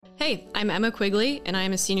Hey, I'm Emma Quigley, and I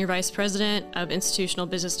am a Senior Vice President of Institutional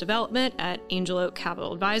Business Development at Angel Oak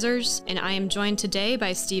Capital Advisors, and I am joined today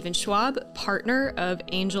by Stephen Schwab, partner of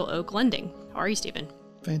Angel Oak Lending. How are you, Stephen?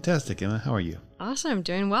 Fantastic, Emma. How are you? Awesome,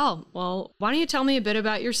 doing well. Well, why don't you tell me a bit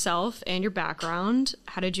about yourself and your background?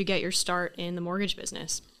 How did you get your start in the mortgage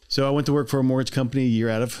business? So I went to work for a mortgage company a year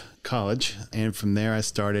out of college, and from there I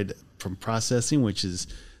started from processing, which is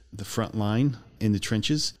the front line in the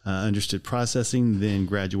trenches, understood processing, then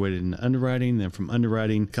graduated in underwriting. Then from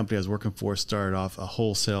underwriting, the company I was working for started off a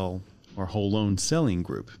wholesale or whole loan selling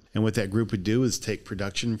group. And what that group would do is take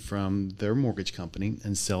production from their mortgage company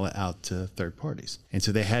and sell it out to third parties. And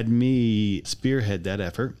so they had me spearhead that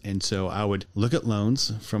effort. And so I would look at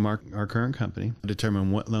loans from our current company,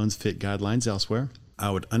 determine what loans fit guidelines elsewhere. I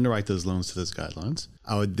would underwrite those loans to those guidelines.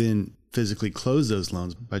 I would then physically close those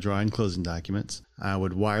loans by drawing closing documents. I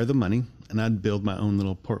would wire the money, and I'd build my own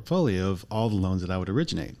little portfolio of all the loans that I would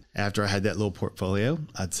originate. After I had that little portfolio,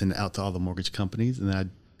 I'd send it out to all the mortgage companies, and then I'd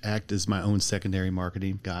act as my own secondary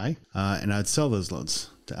marketing guy, and I'd sell those loans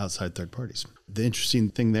to outside third parties. The interesting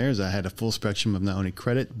thing there is I had a full spectrum of not only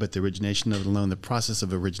credit, but the origination of the loan, the process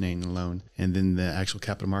of originating the loan, and then the actual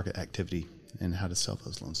capital market activity and how to sell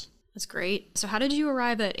those loans. That's great. So how did you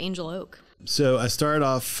arrive at Angel Oak? So I started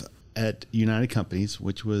off at United Companies,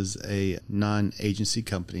 which was a non-agency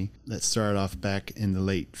company that started off back in the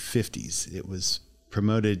late 50s. It was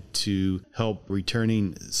promoted to help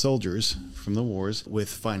returning soldiers from the wars with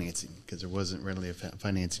financing because there wasn't readily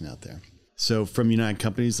financing out there. So from United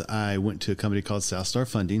Companies, I went to a company called Southstar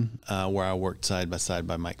Funding, where I worked side by side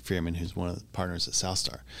by Mike Fearman, who's one of the partners at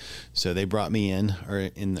Southstar. So they brought me in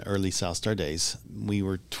the early Southstar days. We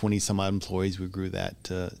were 20 some odd employees. We grew that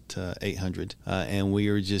to 800, and we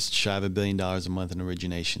were just shy of $1 billion a month in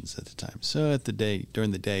originations at the time. So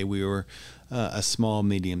during the day, we were a small,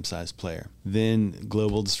 medium-sized player. Then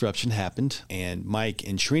global disruption happened, and Mike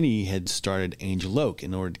and Srini had started Angel Oak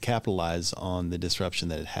in order to capitalize on the disruption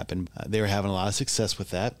that had happened. They were having a lot of success with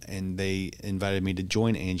that, and they invited me to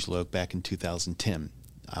join Angel Oak back in 2010.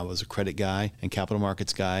 I was a credit guy and capital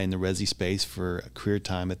markets guy in the resi space for a career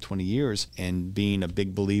time at 20 years, and being a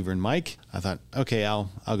big believer in Mike, I thought, okay, I'll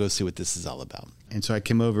go see what this is all about. And so I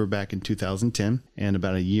came over back in 2010, and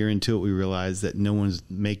about a year into it, we realized that no one's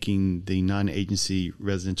making the non-agency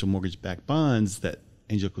residential mortgage-backed bonds that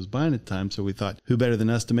Angel Oak was buying at the time. So we thought, who better than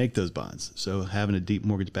us to make those bonds? So having a deep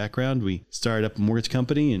mortgage background, we started up a mortgage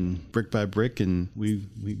company, and brick by brick, and we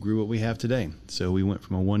grew what we have today. So we went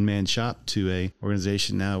from a one-man shop to a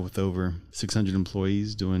organization now with over 600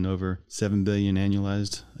 employees doing over $7 billion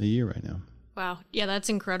annualized a year right now. Wow. Yeah, that's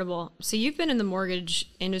incredible. So you've been in the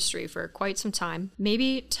mortgage industry for quite some time.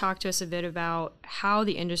 Maybe talk to us a bit about how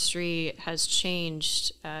the industry has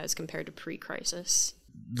changed as compared to pre-crisis.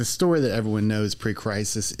 The story that everyone knows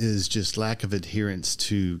pre-crisis is just lack of adherence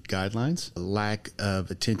to guidelines, lack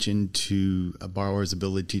of attention to a borrower's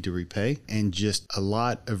ability to repay, and just a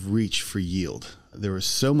lot of reach for yield. There was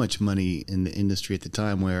so much money in the industry at the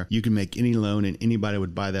time where you could make any loan and anybody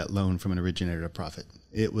would buy that loan from an originator at a profit.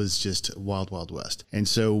 It was just wild, wild west. And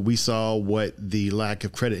so we saw what the lack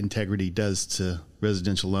of credit integrity does to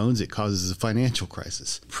residential loans. It causes a financial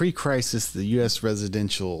crisis. Pre-crisis, the U.S.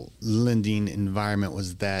 residential lending environment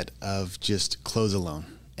was that of just close a loan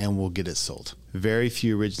and we'll get it sold. Very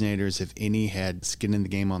few originators, if any, had skin in the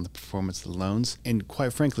game on the performance of the loans. And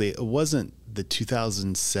quite frankly, it wasn't the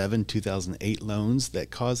 2007, 2008 loans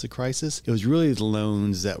that caused the crisis. It was really the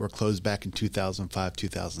loans that were closed back in 2005,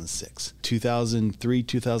 2006. 2003,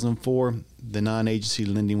 2004, the non-agency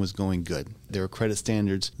lending was going good. There were credit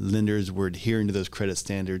standards. Lenders were adhering to those credit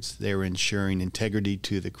standards. They were ensuring integrity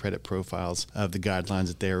to the credit profiles of the guidelines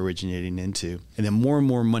that they were originating into. And then more and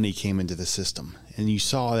more money came into the system. And you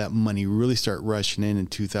saw that money really start rushing in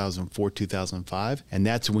 2004, 2005. And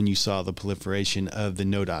that's when you saw the proliferation of the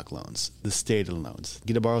no-doc loans, the stated loans.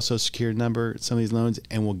 Get a borrower social security number, some of these loans,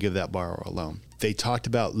 and we'll give that borrower a loan. They talked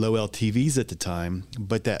about low LTVs at the time,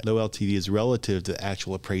 but that low LTV is relative to the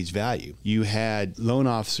actual appraised value. You had loan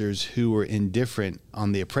officers who were indifferent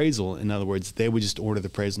on the appraisal. In other words, they would just order the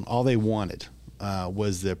appraisal. All they wanted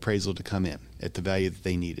was the appraisal to come in at the value that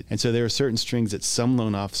they needed. And so there are certain strings that some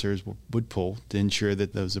loan officers would pull to ensure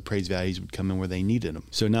that those appraised values would come in where they needed them.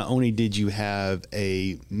 So not only did you have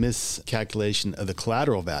a miscalculation of the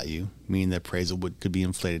collateral value, meaning the appraisal could be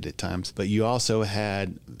inflated at times, but you also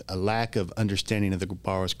had a lack of understanding of the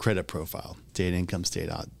borrower's credit profile, state income, state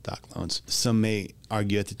doc loans. Some may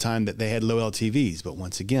argue at the time that they had low LTVs, but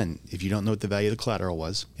once again, if you don't know what the value of the collateral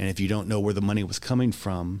was, and if you don't know where the money was coming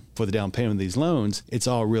from for the down payment of these loans, it's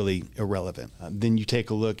all really irrelevant. Then you take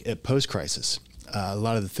a look at post-crisis. a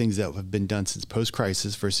lot of the things that have been done since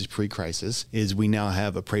post-crisis versus pre-crisis is we now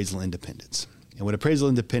have appraisal independence. And what appraisal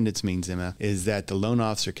independence means, Emma, is that the loan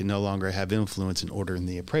officer can no longer have influence in ordering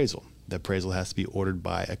the appraisal. The appraisal has to be ordered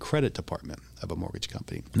by a credit department of a mortgage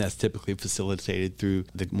company. And that's typically facilitated through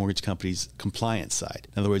the mortgage company's compliance side.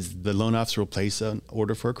 In other words, the loan officer will place an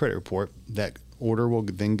order for a credit report. That order will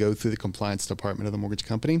then go through the compliance department of the mortgage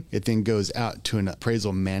company. It then goes out to an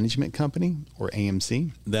appraisal management company, or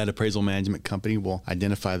AMC. That appraisal management company will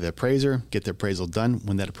identify the appraiser, get the appraisal done.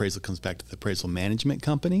 When that appraisal comes back to the appraisal management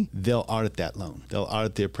company, they'll audit that loan. They'll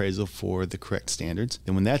audit the appraisal for the correct standards.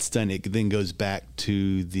 And when that's done, it then goes back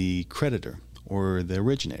to the creditor or the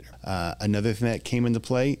originator. Another thing that came into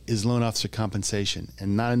play is loan officer compensation,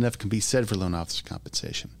 and not enough can be said for loan officer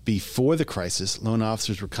compensation. Before the crisis, loan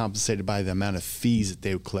officers were compensated by the amount of fees that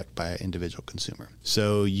they would collect by an individual consumer.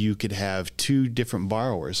 So you could have two different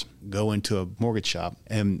borrowers go into a mortgage shop,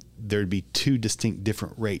 and there'd be two distinct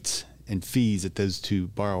different rates and fees at those two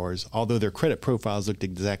borrowers. Although their credit profiles looked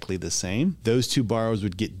exactly the same, those two borrowers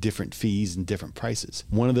would get different fees and different prices.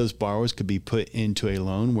 One of those borrowers could be put into a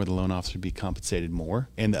loan where the loan officer would be compensated more,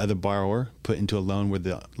 and the other borrower put into a loan where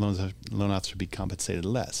the loan officer would be compensated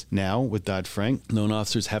less. Now, with Dodd-Frank, loan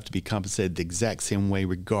officers have to be compensated the exact same way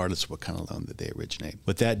regardless of what kind of loan that they originate.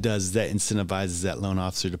 What that does is that incentivizes that loan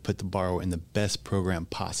officer to put the borrower in the best program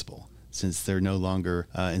possible, since they're no longer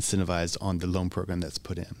incentivized on the loan program that's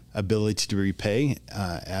put in. Ability to repay,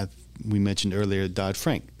 as we mentioned earlier,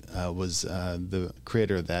 Dodd-Frank was the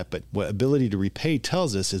creator of that. But what ability to repay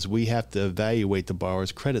tells us is we have to evaluate the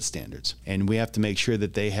borrower's credit standards, and we have to make sure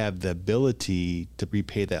that they have the ability to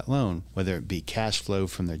repay that loan, whether it be cash flow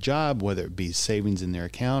from their job, whether it be savings in their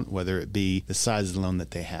account, whether it be the size of the loan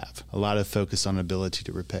that they have. A lot of focus on ability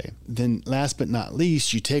to repay. Then last but not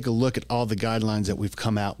least, you take a look at all the guidelines that we've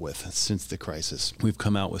come out with since the crisis. We've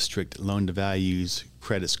come out with strict loan to values,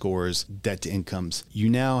 credit scores, debt to incomes. You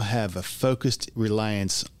now have a focused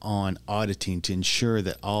reliance on auditing to ensure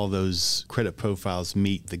that all those credit profiles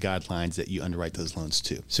meet the guidelines that you underwrite those loans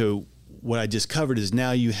to. So what I just covered is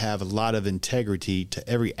now you have a lot of integrity to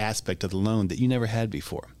every aspect of the loan that you never had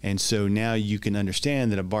before. And so now you can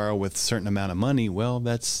understand that a borrower with a certain amount of money, well,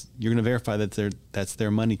 you're going to verify that that's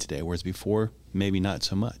their money today, whereas before, maybe not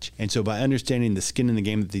so much. And so by understanding the skin in the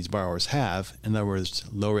game that these borrowers have, in other words,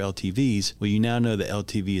 lower LTVs, well, you now know that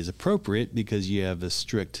LTV is appropriate because you have a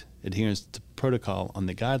strict adherence to protocol on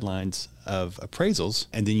the guidelines of appraisals,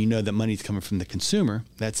 and then you know that money's coming from the consumer.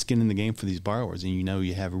 That's skin in the game for these borrowers, and you know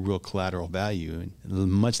you have a real collateral value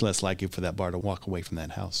and much less likely for that borrower to walk away from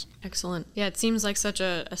that house. Excellent. Yeah, it seems like such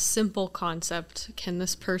a simple concept. Can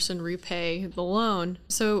this person repay the loan?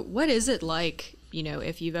 So what is it like,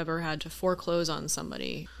 if you've ever had to foreclose on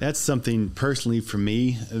somebody? That's something personally for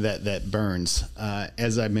me that burns.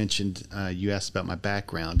 As I mentioned, you asked about my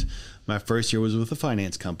background. My first year was with a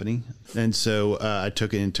finance company. And so I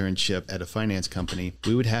took an internship at a finance company.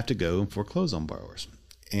 We would have to go and foreclose on borrowers.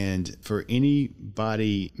 And for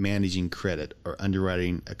anybody managing credit or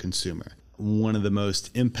underwriting a consumer, one of the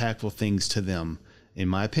most impactful things to them, in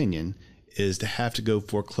my opinion, is to have to go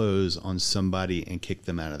foreclose on somebody and kick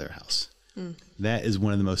them out of their house. That is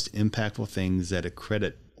one of the most impactful things that a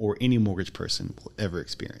credit or any mortgage person will ever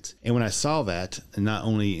experience. And when I saw that, not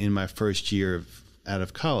only in my first year out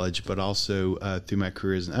of college, but also through my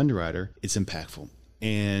career as an underwriter, it's impactful.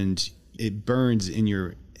 And it burns in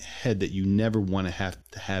your head that you never want to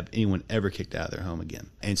have anyone ever kicked out of their home again.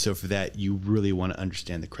 And so for that, you really want to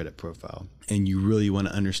understand the credit profile, and you really want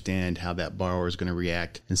to understand how that borrower is going to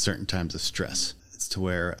react in certain times of stress, to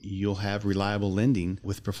where you'll have reliable lending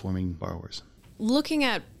with performing borrowers. Looking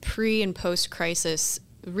at pre and post crisis,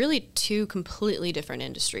 really two completely different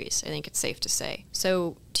industries, I think it's safe to say.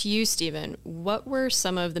 So to you, Stephen, what were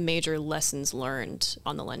some of the major lessons learned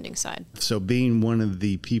on the lending side? So being one of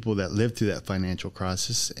the people that lived through that financial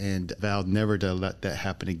crisis and vowed never to let that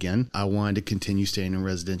happen again, I wanted to continue staying in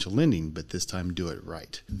residential lending, but this time do it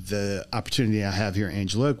right. The opportunity I have here at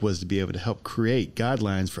Angel Oak was to be able to help create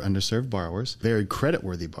guidelines for underserved borrowers, very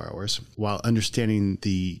creditworthy borrowers, while understanding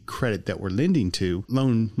the credit that we're lending to,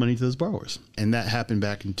 loan money to those borrowers. And that happened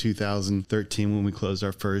back in 2013 when we closed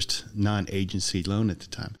our first non-agency loan at the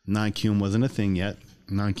time. Non-QM wasn't a thing yet.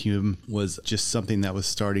 Non-QM was just something that was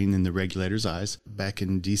starting in the regulators' eyes back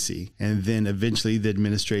in DC. And then eventually the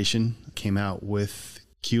administration came out with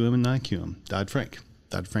QM and non-QM, Dodd-Frank.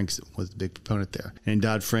 Dodd-Frank was the big proponent there. And in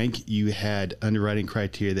Dodd-Frank, you had underwriting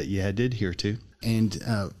criteria that you had to adhere to. And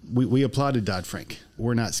we applauded Dodd-Frank.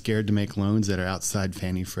 We're not scared to make loans that are outside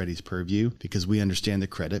Fannie Freddie's purview because we understand the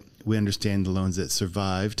credit. We understand the loans that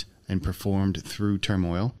survived and performed through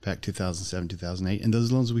turmoil back 2007, 2008. And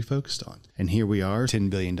those loans we focused on. And here we are $10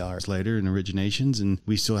 billion later in originations, and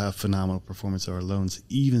we still have phenomenal performance of our loans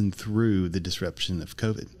even through the disruption of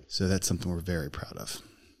COVID. So that's something we're very proud of.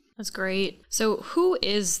 That's great. So who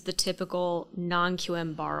is the typical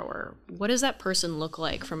non-QM borrower? What does that person look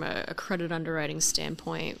like from a credit underwriting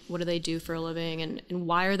standpoint? What do they do for a living, and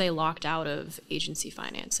why are they locked out of agency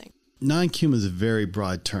financing? Non-QM is a very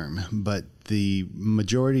broad term, but the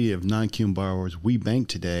majority of non-QM borrowers we bank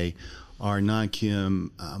today are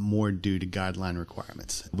non-QM more due to guideline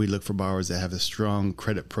requirements. We look for borrowers that have a strong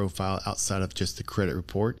credit profile outside of just the credit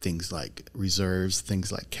report, things like reserves,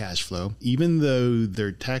 things like cash flow. Even though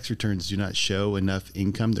their tax returns do not show enough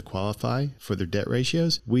income to qualify for their debt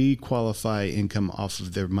ratios, we qualify income off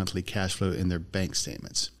of their monthly cash flow in their bank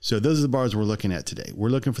statements. So those are the borrowers we're looking at today. We're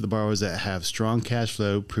looking for the borrowers that have strong cash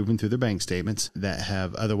flow proven through their bank statements, that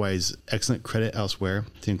have otherwise excellent credit elsewhere,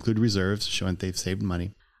 to include reserves showing they've saved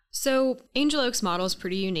money. So Angel Oak's model is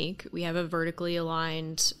pretty unique. We have a vertically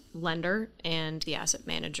aligned lender and the asset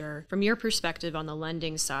manager. From your perspective on the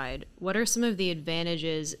lending side, what are some of the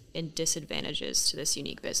advantages and disadvantages to this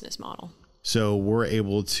unique business model? So we're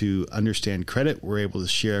able to understand credit. We're able to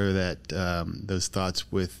share that those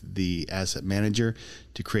thoughts with the asset manager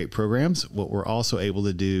to create programs. What we're also able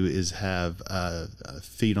to do is have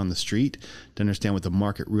feet on the street to understand what the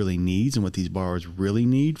market really needs and what these borrowers really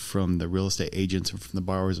need from the real estate agents and from the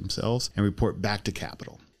borrowers themselves, and report back to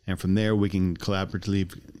capital. And from there, we can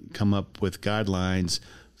collaboratively come up with guidelines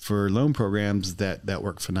for loan programs that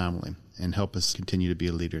work phenomenally and help us continue to be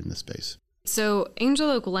a leader in this space. So Angel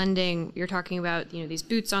Oak Lending, you're talking about, these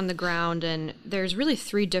boots on the ground, and there's really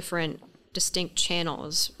three different distinct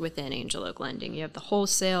channels within Angel Oak Lending. You have the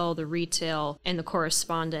wholesale, the retail, and the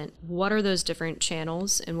correspondent. What are those different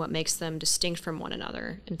channels, and what makes them distinct from one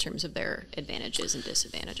another in terms of their advantages and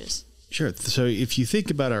disadvantages? Sure. So if you think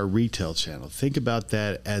about our retail channel, think about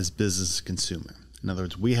that as business to consumer. In other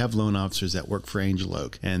words, we have loan officers that work for Angel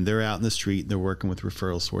Oak, and they're out in the street, they're working with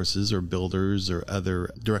referral sources or builders or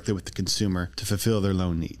other directly with the consumer to fulfill their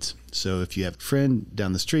loan needs. So if you have a friend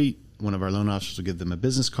down the street, one of our loan officers will give them a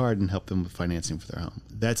business card and help them with financing for their home.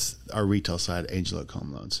 That's our retail side, Angel Oak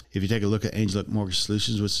Home Loans. If you take a look at Angel Oak Mortgage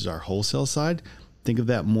Solutions, which is our wholesale side, think of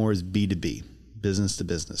that more as B2B. Business to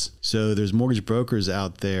business. So there's mortgage brokers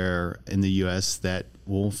out there in the U.S. that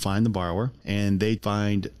will find the borrower, and they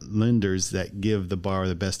find lenders that give the borrower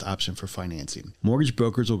the best option for financing. Mortgage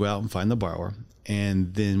brokers will go out and find the borrower,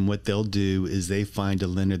 and then what they'll do is they find a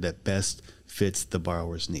lender that best fits the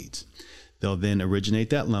borrower's needs. They'll then originate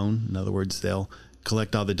that loan. In other words, they'll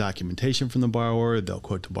collect all the documentation from the borrower, they'll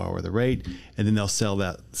quote the borrower the rate, and then they'll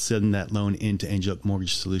send that loan into Angel Oak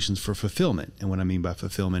Mortgage Solutions for fulfillment. And what I mean by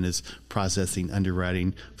fulfillment is processing,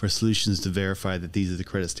 underwriting for solutions to verify that these are the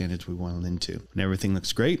credit standards we want to lend to. When everything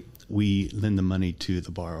looks great, we lend the money to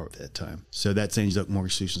the borrower at that time. So that's Angel Oak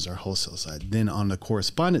Mortgage Solutions, our wholesale side. Then on the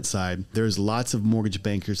correspondent side, there's lots of mortgage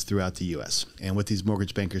bankers throughout the U.S. And what these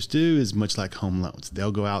mortgage bankers do is much like home loans.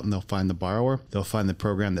 They'll go out and they'll find the borrower. They'll find the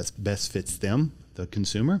program that best fits them, the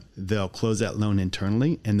consumer. They'll close that loan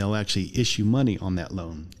internally, and they'll actually issue money on that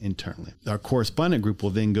loan internally. Our correspondent group will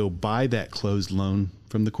then go buy that closed loan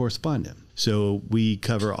from the correspondent. So we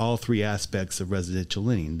cover all three aspects of residential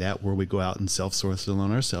lending. That where we go out and self-source the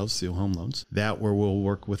loan ourselves through home loans. That where we'll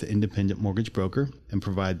work with an independent mortgage broker and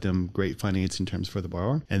provide them great financing terms for the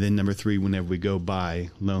borrower. And then number three, whenever we go buy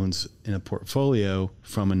loans in a portfolio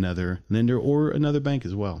from another lender or another bank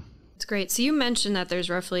as well. That's great. So you mentioned that there's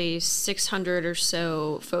roughly 600 or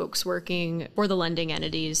so folks working for the lending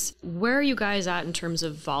entities. Where are you guys at in terms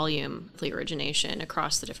of volume for origination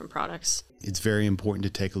across the different products? It's very important to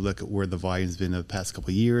take a look at where the volume's been over the past couple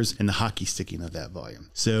of years and the hockey sticking of that volume.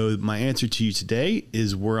 So my answer to you today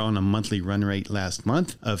is we're on a monthly run rate last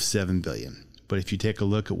month of $7 billion. But if you take a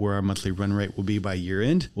look at where our monthly run rate will be by year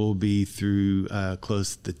end, we'll be through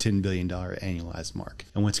close to the $10 billion annualized mark.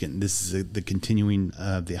 And once again, this is the continuing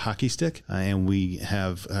of the hockey stick, and we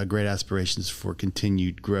have great aspirations for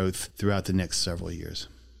continued growth throughout the next several years.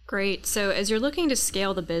 Great. So as you're looking to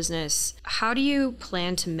scale the business, how do you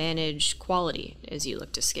plan to manage quality as you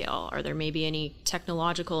look to scale? Are there maybe any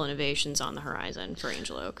technological innovations on the horizon for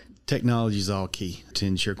Angel Oak? Technology is all key to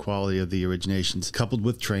ensure quality of the originations, coupled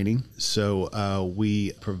with training. So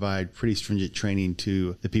we provide pretty stringent training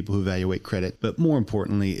to the people who evaluate credit. But more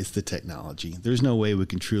importantly, it's the technology. There's no way we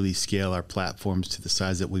can truly scale our platforms to the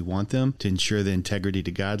size that we want them to ensure the integrity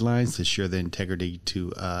to guidelines, to ensure the integrity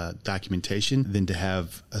to documentation, than to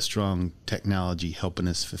have a strong technology helping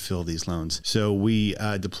us fulfill these loans. So we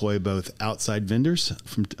deploy both outside vendors vendors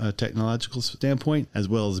from a technological standpoint, as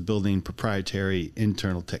well as building proprietary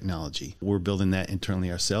internal technology. We're building that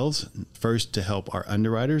internally ourselves, first to help our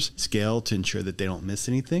underwriters scale to ensure that they don't miss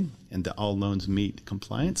anything and that all loans meet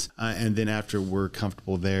compliance. And then after we're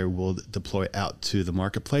comfortable there, we'll deploy out to the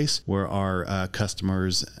marketplace where our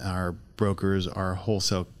customers, our brokers, our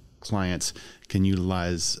wholesale clients can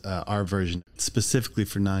utilize our version specifically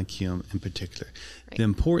for non-QM in particular. Right. The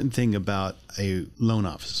important thing about a loan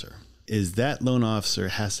officer is that loan officer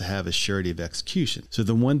has to have a surety of execution. So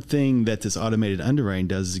the one thing that this automated underwriting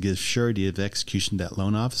does is give surety of execution to that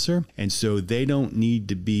loan officer. And so they don't need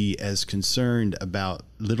to be as concerned about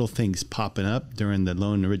little things popping up during the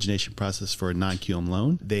loan origination process for a non-QM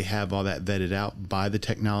loan. They have all that vetted out by the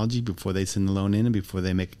technology before they send the loan in and before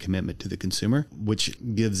they make a commitment to the consumer, which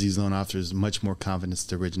gives these loan officers much more confidence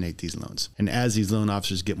to originate these loans. And as these loan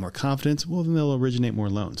officers get more confidence, well, then they'll originate more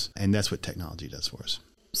loans. And that's what technology does for us.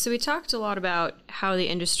 So we talked a lot about how the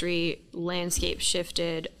industry landscape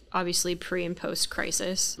shifted, obviously pre and post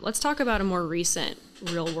crisis. Let's talk about a more recent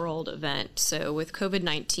real world event. So with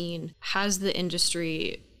COVID-19, has the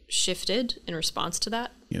industry shifted in response to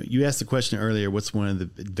that? You asked the question earlier, what's one of the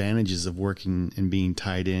advantages of working and being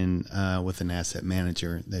tied in with an asset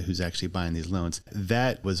manager who's actually buying these loans?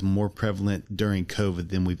 That was more prevalent during COVID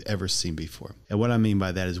than we've ever seen before. And what I mean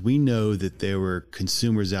by that is we know that there were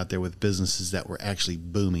consumers out there with businesses that were actually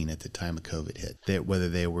booming at the time of COVID hit. That whether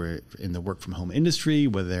they were in the work from home industry,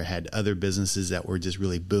 whether they had other businesses that were just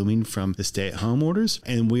really booming from the stay-at-home orders.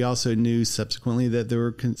 And we also knew subsequently that there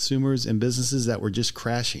were consumers and businesses that were just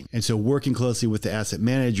crashing. And so working closely with the asset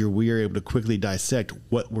manager, we are able to quickly dissect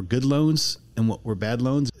what were good loans and what were bad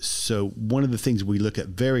loans. So one of the things we look at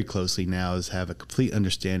very closely now is have a complete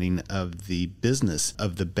understanding of the business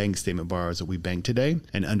of the bank statement borrowers that we bank today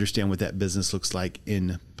and understand what that business looks like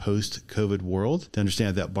in post-COVID world to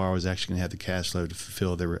understand if that borrower is actually going to have the cash flow to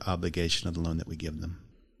fulfill their obligation of the loan that we give them.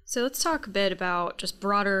 So let's talk a bit about just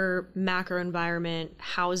broader macro environment,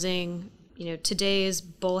 housing. Today's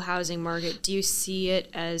bull housing market, do you see it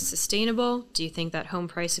as sustainable? Do you think that home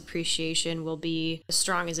price appreciation will be as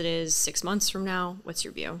strong as it is 6 months from now? What's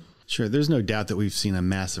your view? Sure. There's no doubt that we've seen a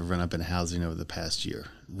massive run up in housing over the past year.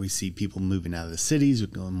 We see people moving out of the cities,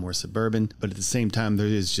 going more suburban, but at the same time, there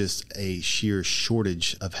is just a sheer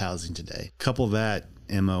shortage of housing today. Couple that,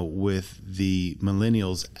 Emma, with the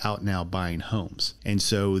millennials out now buying homes. And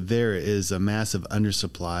so there is a massive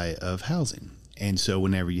undersupply of housing. And so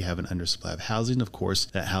whenever you have an undersupply of housing, of course,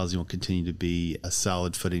 that housing will continue to be a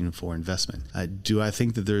solid footing for investment. Do I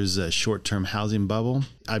think that there's a short-term housing bubble?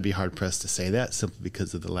 I'd be hard-pressed to say that simply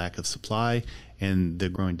because of the lack of supply and the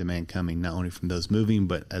growing demand coming not only from those moving,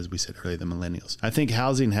 but as we said earlier, the millennials. I think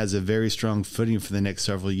housing has a very strong footing for the next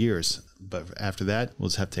several years. But after that, we'll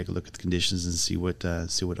just have to take a look at the conditions and see what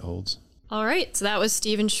it holds. All right, so that was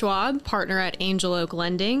Stephen Schwab, partner at Angel Oak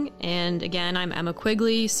Lending. And again, I'm Emma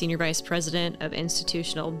Quigley, Senior Vice President of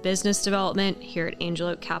Institutional Business Development here at Angel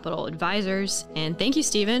Oak Capital Advisors. And thank you,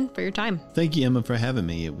 Stephen, for your time. Thank you, Emma, for having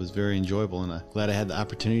me. It was very enjoyable, and I'm glad I had the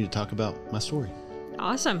opportunity to talk about my story.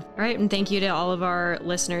 Awesome. All right, and thank you to all of our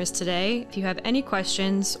listeners today. If you have any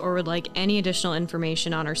questions or would like any additional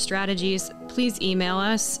information on our strategies, please email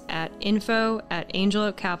us at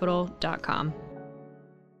info@angeloakcapital.com.